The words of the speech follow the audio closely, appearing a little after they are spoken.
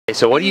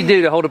So what do you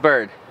do to hold a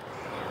bird?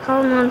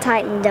 Hold on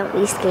tight and don't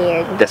be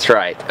scared. That's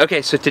right.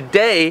 Okay, so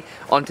today,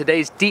 on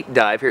today's deep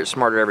dive here at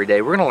Smarter Every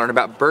Day, we're gonna learn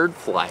about bird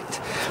flight.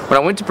 When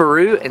I went to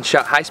Peru and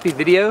shot high-speed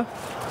video,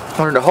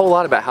 I learned a whole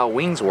lot about how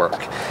wings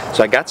work.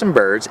 So I got some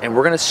birds and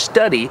we're gonna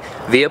study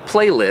via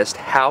playlist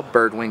how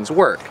bird wings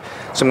work.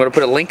 So I'm gonna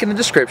put a link in the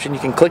description. You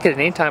can click it at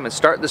any time and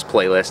start this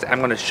playlist. I'm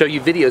gonna show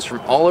you videos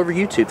from all over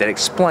YouTube that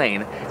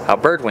explain how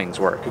bird wings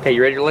work. Okay,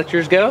 you ready to let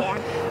yours go?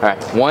 Yeah. All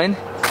right, 1,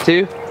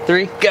 2,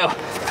 3, go.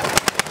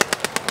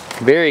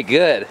 Very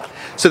good.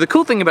 So the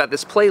cool thing about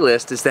this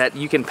playlist is that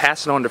you can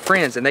pass it on to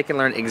friends and they can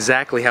learn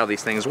exactly how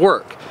these things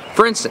work.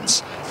 For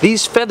instance,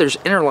 these feathers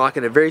interlock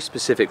in a very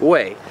specific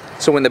way.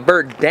 So when the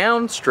bird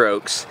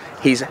downstrokes,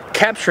 he's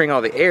capturing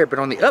all the air, but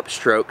on the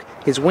upstroke,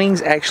 his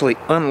wings actually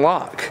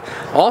unlock.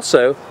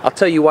 Also, I'll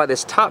tell you why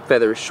this top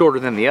feather is shorter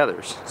than the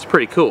others. It's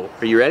pretty cool.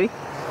 Are you ready?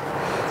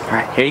 All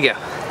right, here you go.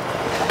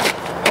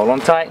 Hold on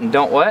tight and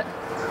don't what?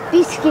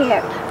 Be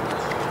scared.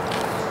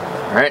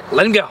 All right,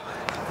 let him go.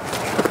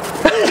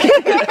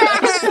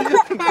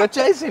 Go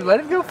chase him, let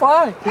him go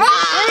fly.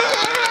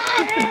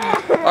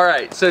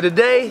 Alright, so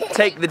today,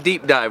 take the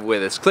deep dive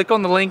with us. Click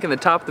on the link in the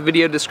top of the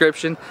video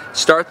description,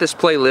 start this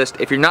playlist.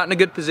 If you're not in a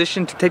good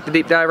position to take the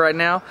deep dive right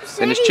now,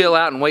 then just chill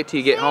out and wait till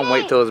you get home,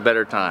 wait till it's a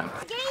better time.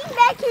 Getting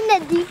back in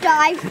the deep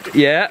dive.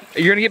 Yeah,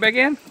 you're gonna get back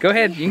in? Go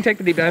ahead, you can take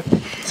the deep dive.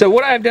 So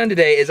what I've done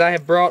today is I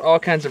have brought all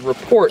kinds of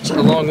reports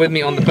along with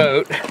me on the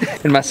boat.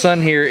 And my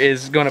son here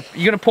is you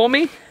gonna pull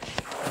me?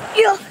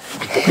 Yeah.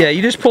 Yeah,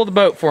 you just pull the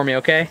boat for me,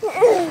 okay?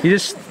 You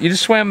just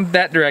swim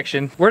that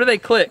direction. Where do they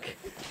click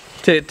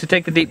to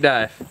take the deep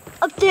dive?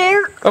 Up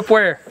there. Up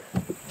where?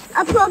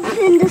 Up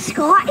in the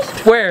sky.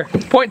 Where?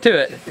 Point to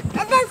it. In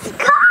the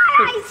sky,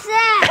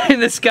 I said. In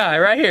the sky,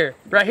 right here.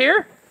 Right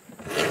here?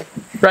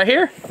 Right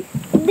here?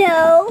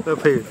 No.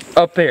 Up here.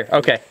 Up there.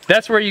 Okay,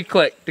 that's where you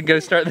click to go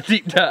start the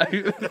deep dive.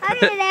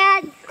 Okay,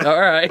 Dad. All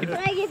right. Can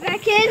I get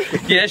back in?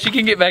 Yes, you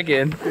can get back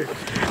in.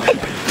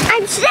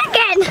 I'm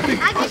sticking.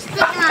 I'm just sticking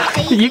my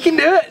feet. You can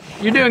do it.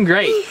 You're doing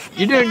great.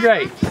 You're doing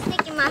great. I'm just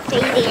sticking my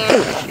feet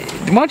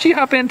in. Why don't you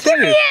hop in too? Give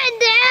me it,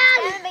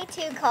 Dad. It's gonna be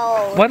too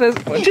cold. What is?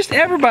 Just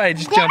everybody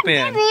just jump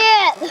in. Give me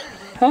it.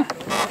 Huh?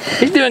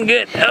 He's doing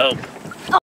good. Oh.